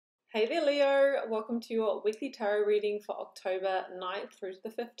Hey there, Leo. Welcome to your weekly tarot reading for October 9th through to the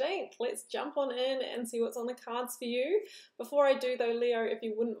 15th. Let's jump on in and see what's on the cards for you. Before I do though, Leo, if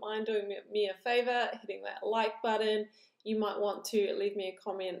you wouldn't mind doing me a favor, hitting that like button. You might want to leave me a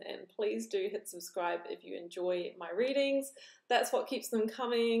comment, and please do hit subscribe if you enjoy my readings. That's what keeps them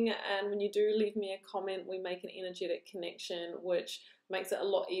coming, and when you do leave me a comment, we make an energetic connection, which makes it a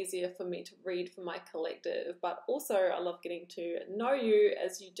lot easier for me to read for my collective. But also I love getting to know you.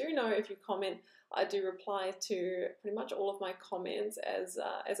 As you do know, if you comment, I do reply to pretty much all of my comments as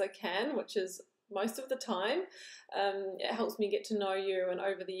I can, which is most of the time. It helps me get to know you, and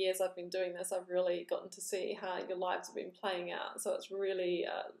over the years I've been doing this, I've really gotten to see how your lives have been playing out. So it's really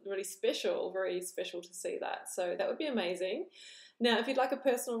really special, very special to see that. So that would be amazing. Now, if you'd like a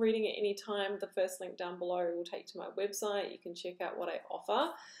personal reading at any time, the first link down below will take you to my website. You can check out what I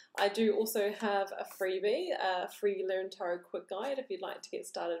offer. I do also have a freebie, a free Learn Tarot quick guide if you'd like to get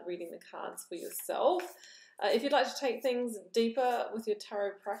started reading the cards for yourself. If you'd like to take things deeper with your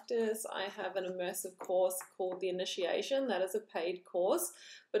tarot practice, I have an immersive course called The Initiation. That is a paid course,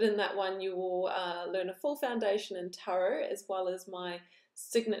 but in that one you will learn a full foundation in tarot, as well as my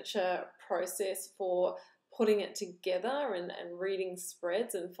signature process for putting it together and reading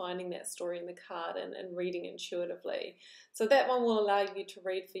spreads and finding that story in the card and reading intuitively. So that one will allow you to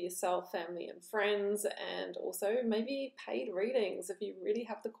read for yourself, family and friends, and also maybe paid readings if you really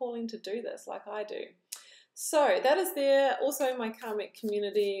have the calling to do this like I do. So that is there. Also my Karmic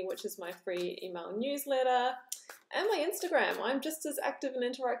community, which is my free email newsletter, and my Instagram. I'm just as active and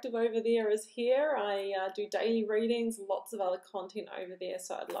interactive over there as here. I do daily readings, lots of other content over there,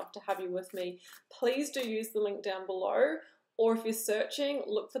 so I'd love to have you with me. Please do use the link down below, or if you're searching,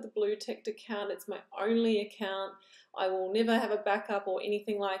 look for the blue ticked account. It's my only account. I will never have a backup or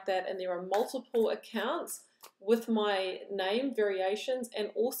anything like that, and there are multiple accounts with my name variations, and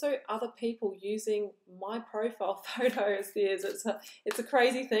also other people using my profile photos. It's a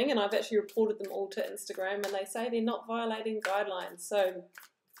crazy thing, and I've actually reported them all to Instagram, and they say they're not violating guidelines. So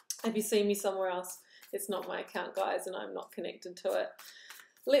if you see me somewhere else, it's not my account, guys, and I'm not connected to it.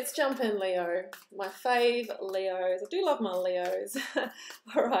 Let's jump in, Leo. My fave Leos. I do love my Leos.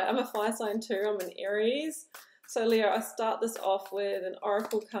 All right, I'm a fire sign too. I'm an Aries. So Leo, I start this off with an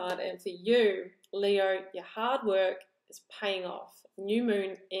oracle card, and for you, Leo, your hard work is paying off. New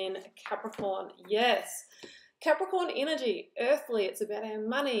moon in Capricorn. Yes. Capricorn energy, earthly. It's about our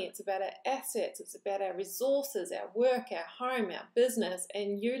money. It's about our assets. It's about our resources, our work, our home, our business.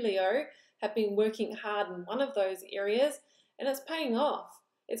 And you, Leo, have been working hard in one of those areas, and it's paying off.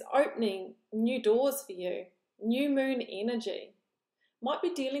 It's opening new doors for you. New moon energy. Might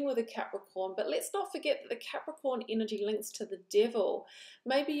be dealing with a Capricorn, but let's not forget that the Capricorn energy links to the devil.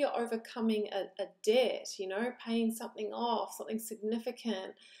 Maybe you're overcoming a debt, you know, paying something off, something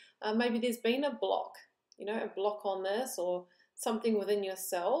significant. Maybe there's been a block, you know, a block on this, or something within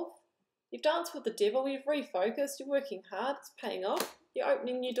yourself. You've danced with the devil, you've refocused, you're working hard, it's paying off, you're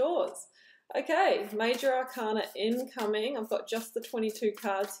opening new doors. Okay, major arcana incoming. I've got just the 22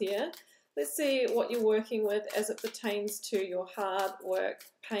 cards here. Let's see what you're working with as it pertains to your hard work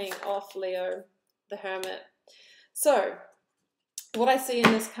paying off, Leo, the Hermit. So, what I see in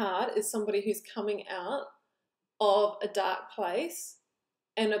this card is somebody who's coming out of a dark place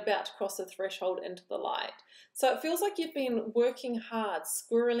and about to cross the threshold into the light. So it feels like you've been working hard,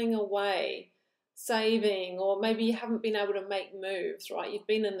 squirreling away, saving, or maybe you haven't been able to make moves, right? You've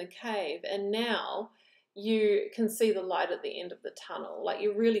been in the cave, and now you can see the light at the end of the tunnel. Like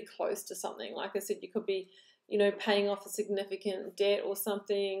you're really close to something. Like I said, you could be, you know, paying off a significant debt or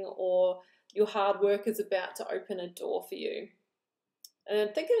something, or your hard work is about to open a door for you. And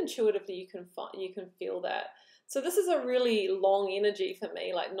I think intuitively you can feel that. So this is a really long energy for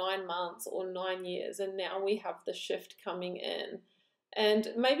me, like 9 months or 9 years, and now we have the shift coming in. And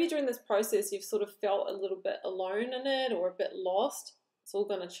maybe during this process you've sort of felt a little bit alone in it, or a bit lost. It's all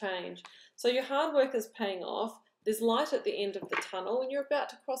going to change. So your hard work is paying off. There's light at the end of the tunnel, and you're about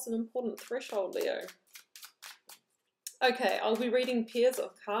to cross an important threshold, Leo. Okay, I'll be reading pairs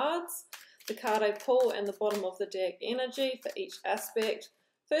of cards. The card I pull and the bottom of the deck energy for each aspect.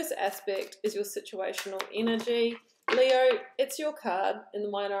 First aspect is your situational energy. Leo, it's your card in the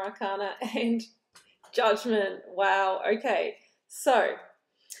minor arcana, and Judgment. Wow, okay. So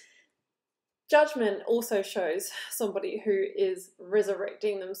Judgment also shows somebody who is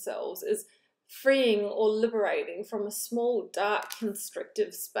resurrecting themselves, is freeing or liberating from a small, dark,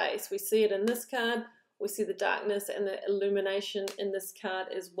 constrictive space. We see it in this card. We see the darkness and the illumination in this card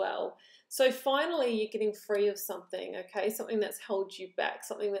as well. So finally, you're getting free of something, okay? Something that's held you back,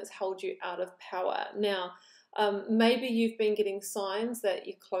 something that's held you out of power. Now, Maybe you've been getting signs that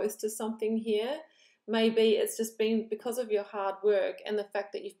you're close to something here. Maybe it's just been because of your hard work and the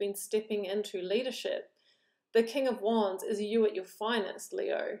fact that you've been stepping into leadership. The King of Wands is you at your finest,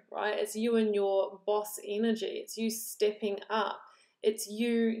 Leo, right? It's you in your boss energy. It's you stepping up. It's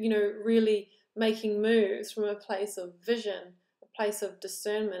you, really making moves from a place of vision, a place of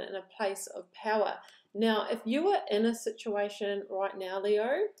discernment, and a place of power. Now, if you are in a situation right now,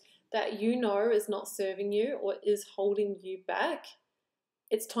 Leo, that you know is not serving you or is holding you back,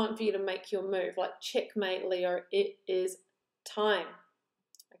 it's time for you to make your move. Like checkmate, Leo, it is time.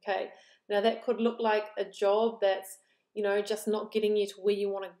 Okay. Now that could look like a job that's, just not getting you to where you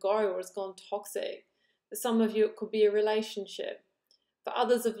want to go or has gone toxic. For some of you, it could be a relationship. For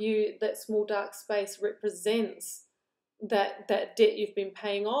others of you, that small dark space represents that debt you've been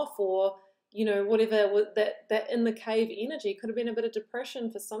paying off, or, whatever, that in the cave energy could have been a bit of depression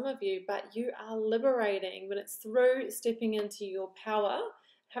for some of you, but you are liberating when it's through stepping into your power,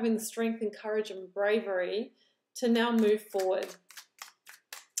 having the strength and courage and bravery to now move forward.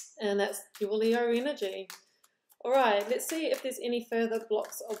 And that's your Leo energy. All right, let's see if there's any further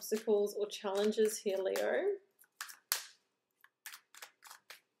blocks, obstacles, or challenges here, Leo.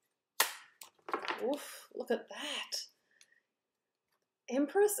 Oof, look at that.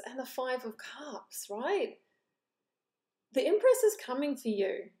 Empress and the Five of Cups, right? The Empress is coming for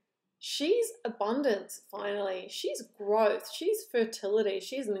you. She's abundance, finally. She's growth. She's fertility.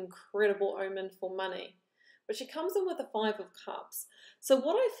 She's an incredible omen for money. But she comes in with the Five of Cups. So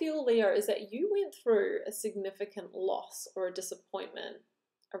what I feel, Leo, is that you went through a significant loss or a disappointment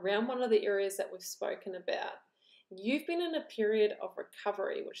around one of the areas that we've spoken about. You've been in a period of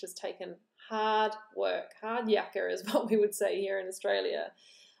recovery, which has taken hard work, hard yakka is what we would say here in Australia.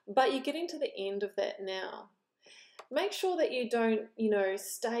 But you're getting to the end of that now. Make sure that you don't,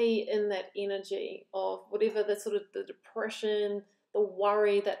 stay in that energy of whatever the sort of the depression, the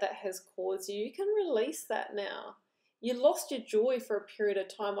worry that has caused you. You can release that now. You lost your joy for a period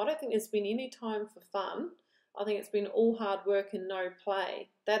of time. I don't think there's been any time for fun. I think it's been all hard work and no play.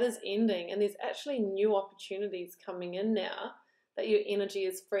 That is ending, and there's actually new opportunities coming in now that your energy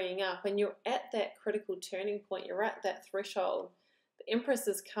is freeing up, and you're at that critical turning point. You're at that threshold. The Empress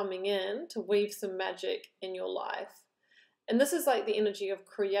is coming in to weave some magic in your life. And this is like the energy of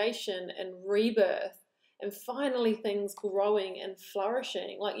creation and rebirth, and finally things growing and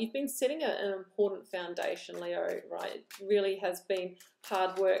flourishing. Like you've been setting an important foundation, Leo, right? It really has been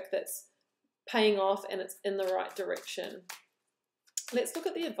hard work that's paying off, and it's in the right direction. Let's look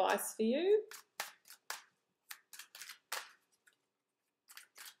at the advice for you.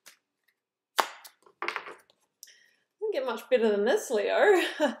 Doesn't get much better than this, Leo.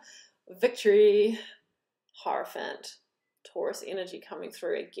 Victory, Hierophant. Taurus energy coming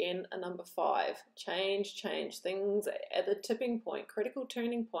through again, a number 5. Change, things at the tipping point, critical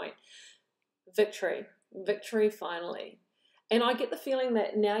turning point. Victory finally. And I get the feeling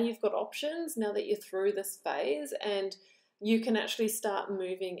that now you've got options, now that you're through this phase, and you can actually start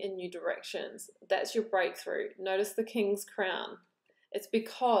moving in new directions. That's your breakthrough. Notice the King's crown. It's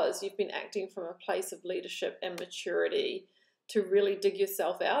because you've been acting from a place of leadership and maturity to really dig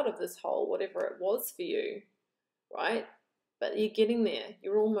yourself out of this hole, whatever it was for you, right? But you're getting there.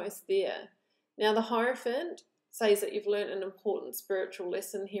 You're almost there. Now the Hierophant says that you've learned an important spiritual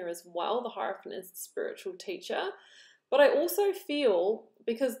lesson here as well. The Hierophant is the spiritual teacher. But I also feel,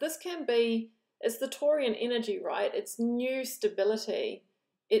 because this can be, it's the Taurian energy, right? It's new stability.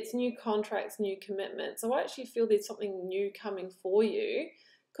 It's new contracts, new commitments. So I actually feel there's something new coming for you.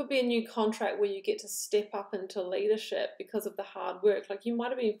 Could be a new contract where you get to step up into leadership because of the hard work. Like you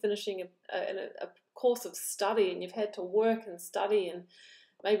might have been finishing a course of study, and you've had to work and study and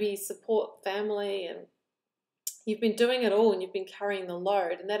maybe support family, and you've been doing it all and you've been carrying the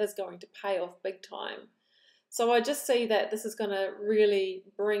load, and that is going to pay off big time. So I just see that this is going to really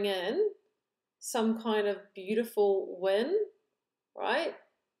bring in some kind of beautiful win, right?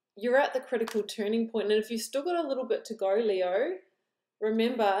 You're at the critical turning point, and if you've still got a little bit to go, Leo,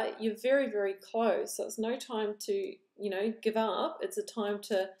 remember you're very, very close. So it's no time to, give up. It's a time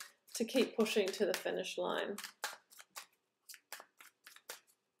to keep pushing to the finish line.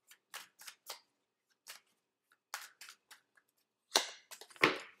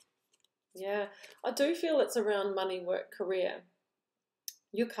 Yeah, I do feel it's around money, work, career.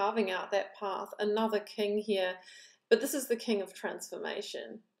 You're carving out that path. Another king here, but this is the king of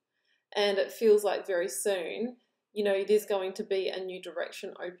transformation. And it feels like very soon, there's going to be a new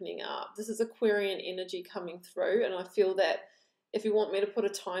direction opening up. This is Aquarian energy coming through, and I feel that if you want me to put a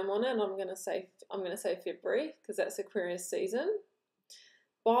time on it, I'm going to say February, because that's Aquarius season.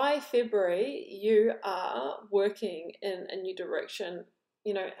 by February, you are working in a new direction,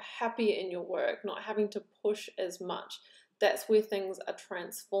 you know, happy in your work, not having to push as much. That's where things are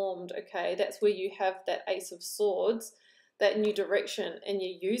transformed, okay? That's where you have that Ace of Swords, that new direction, and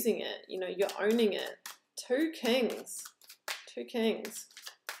you're using it, you know, you're owning it. Two Kings. Two Kings.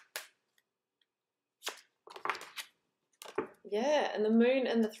 Yeah, and the Moon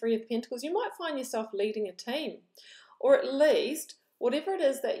and the Three of Pentacles. You might find yourself leading a team, or at least whatever it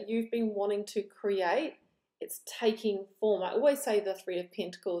is that you've been wanting to create, it's taking form. I always say the Three of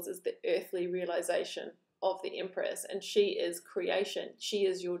Pentacles is the earthly realization of the Empress, and she is creation. She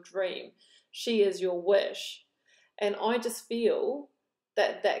is your dream. She is your wish. And I just feel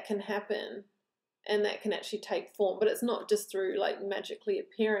that that can happen and that can actually take form. But it's not just through like magically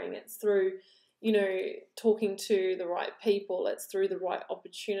appearing. It's through, you know, talking to the right people. It's through the right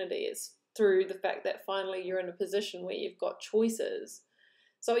opportunity. It's through the fact that finally you're in a position where you've got choices.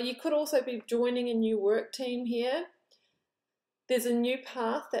 So you could also be joining a new work team here. There's a new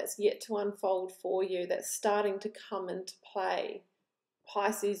path that's yet to unfold for you, that's starting to come into play.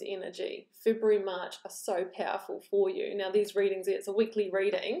 Pisces energy, February, March are so powerful for you. Now these readings, it's a weekly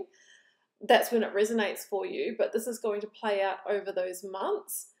reading. That's when it resonates for you, but this is going to play out over those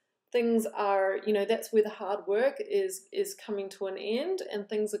months. Things are, you know, that's where the hard work is coming to an end, and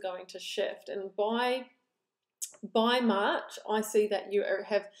things are going to shift. And by March, I see that you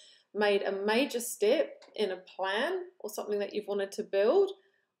have made a major step in a plan or something that you've wanted to build,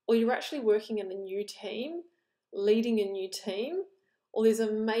 or you're actually working in a new team, leading a new team, or there's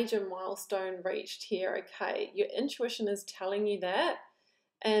a major milestone reached here, okay? Your intuition is telling you that.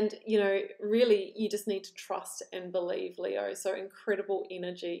 And, you know, really, you just need to trust and believe, Leo. So incredible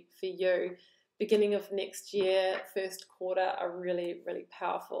energy for you. Beginning of next year, first quarter are really, really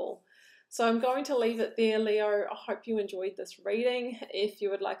powerful. So I'm going to leave it there, Leo. I hope you enjoyed this reading. If you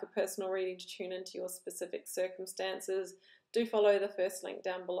would like a personal reading to tune into your specific circumstances, do follow the first link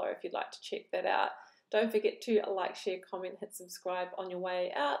down below if you'd like to check that out. Don't forget to like, share, comment, hit subscribe on your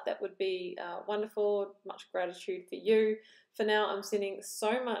way out. That would be wonderful. Much gratitude for you. For now, I'm sending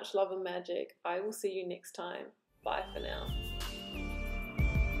so much love and magic. I will see you next time. Bye for now.